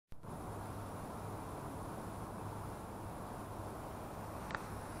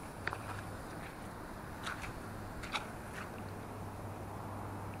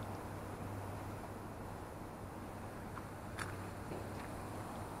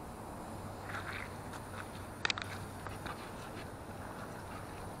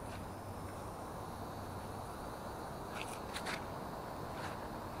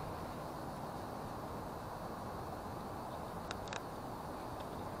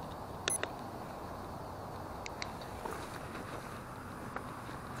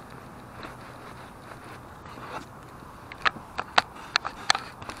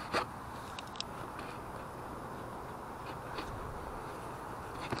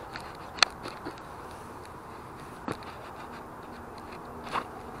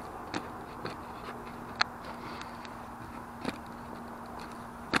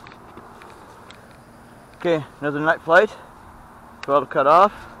Okay, another night flight. Throttle cut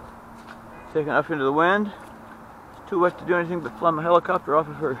off. Taking off into the wind. It's too wet to do anything but fly my helicopter off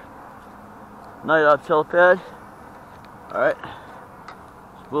of her night ops helipad. Alright.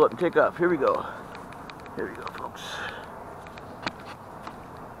 Spool up and take off. Here we go. Here we go, folks.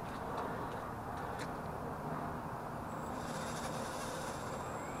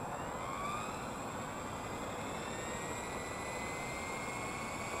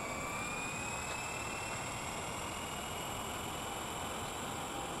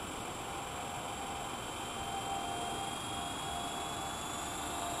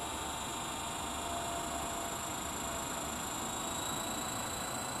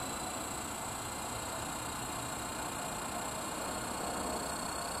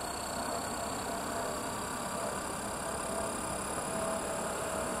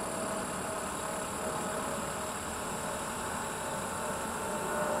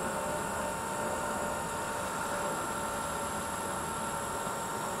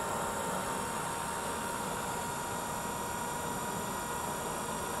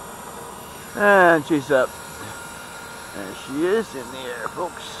 And she's up. And she is in the air,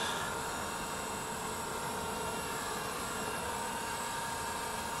 folks.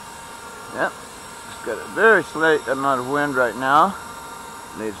 Yep. It's got a very slight amount of wind right now,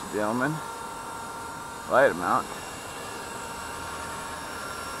 ladies and gentlemen. Slight amount.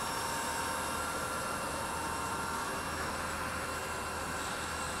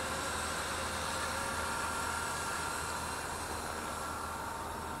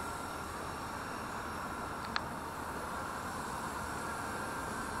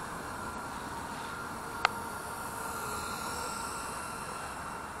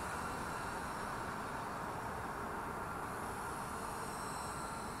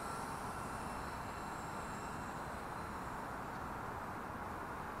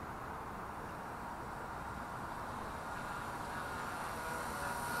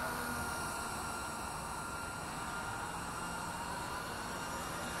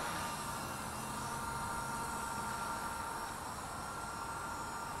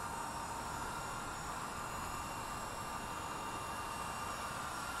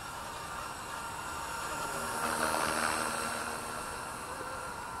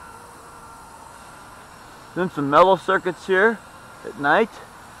 Doing some mellow circuits here at night.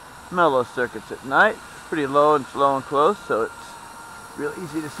 Mellow circuits at night. Pretty low and slow and close, so it's real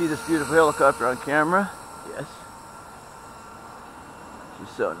easy to see this beautiful helicopter on camera. Yes.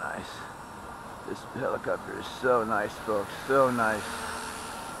 She's so nice. This helicopter is so nice, folks. So nice.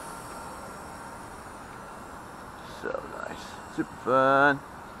 So nice. Super fun.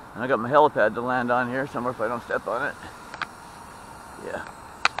 And I got my helipad to land on here somewhere if I don't step on it. Yeah.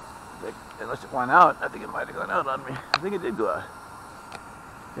 Unless it went out. I think it might have gone out on me. I think it did go out.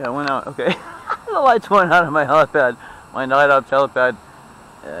 Yeah, it went out. Okay. The lights went out of my helipad. My night ops helipad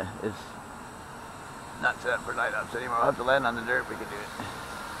is not set up for night ops anymore. I'll have to land on the dirt. We can do it.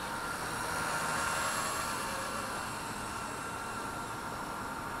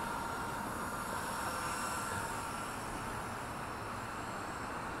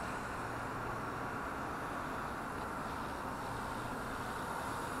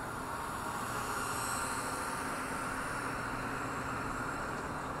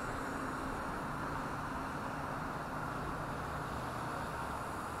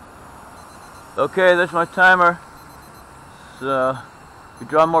 Okay, there's my timer. So we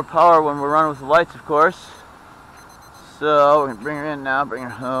draw more power when we're running with the lights, of course. So we're gonna bring her in now, bring her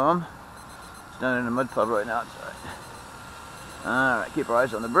home. She's down in a mud puddle right now. It's all right, keep our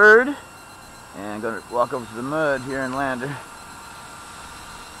eyes on the bird. And I'm gonna walk over to the mud here and land her.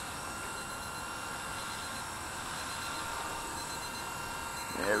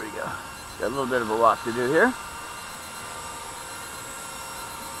 There we go. Got a little bit of a walk to do here.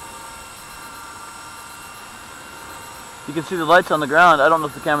 You can see the lights on the ground. I don't know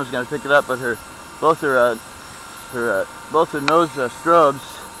if the camera's going to pick it up, but both her nose strobes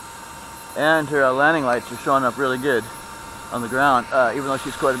and her landing lights are showing up really good on the ground, even though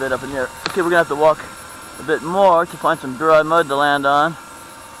she's quite a bit up in the air. Okay, we're going to have to walk a bit more to find some dry mud to land on.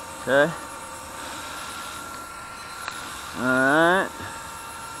 Okay. Alright.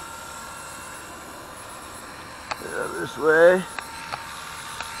 This way.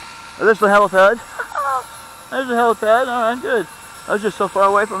 Oh, there's the helipad. There's the helipad. Alright, good. I was just so far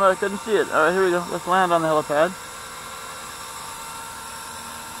away from it I couldn't see it. Alright, here we go. Let's land on the helipad.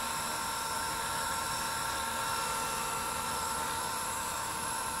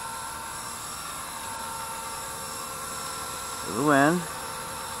 The wind.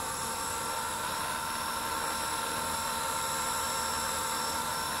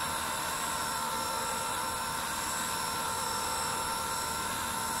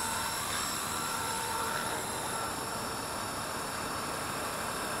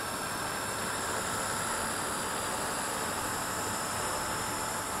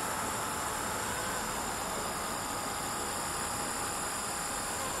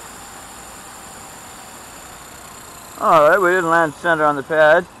 Alright, we didn't land center on the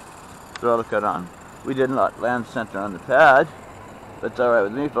pad. Throttle cut on. We did not land center on the pad. That's alright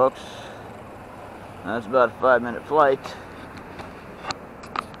with me, folks. That's about a 5-minute flight.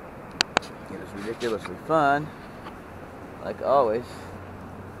 It was ridiculously fun, like always.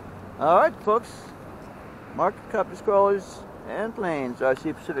 Alright, folks. Market copters, crawlers, and planes.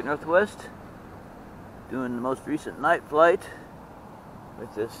 RC Pacific Northwest. Doing the most recent night flight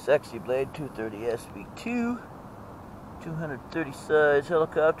with this sexy Blade 230 SV2. 230 size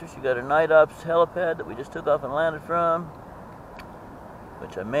helicopter. She got her night ops helipad that we just took off and landed from,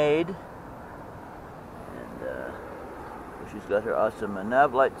 which I made. And she's got her awesome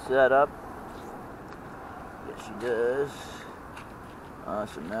nav light set up. Yes, she does.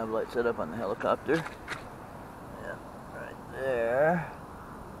 Awesome nav light set up on the helicopter. Yeah, right there.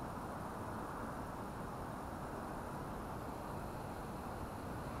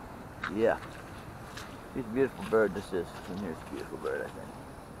 Yeah. It's a beautiful bird, this is. And here's a beautiful bird, I think.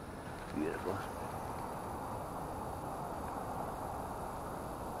 Beautiful.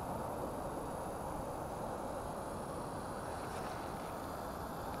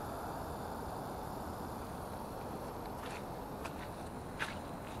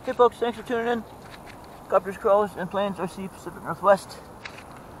 Okay, folks, thanks for tuning in. Copters, crawlers, and planes, RC Pacific Northwest.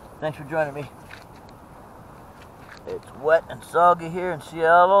 Thanks for joining me. It's wet and soggy here in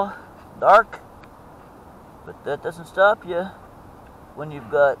Seattle. Dark. But that doesn't stop you when you've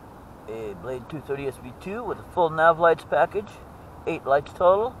got a Blade 230 SV2 with a full nav lights package, 8 lights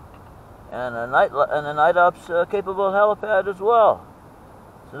total, and a night ops capable helipad as well.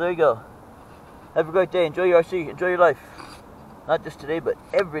 So there you go. Have a great day. Enjoy your RC. Enjoy your life. Not just today, but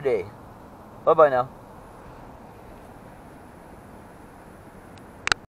every day. Bye bye now.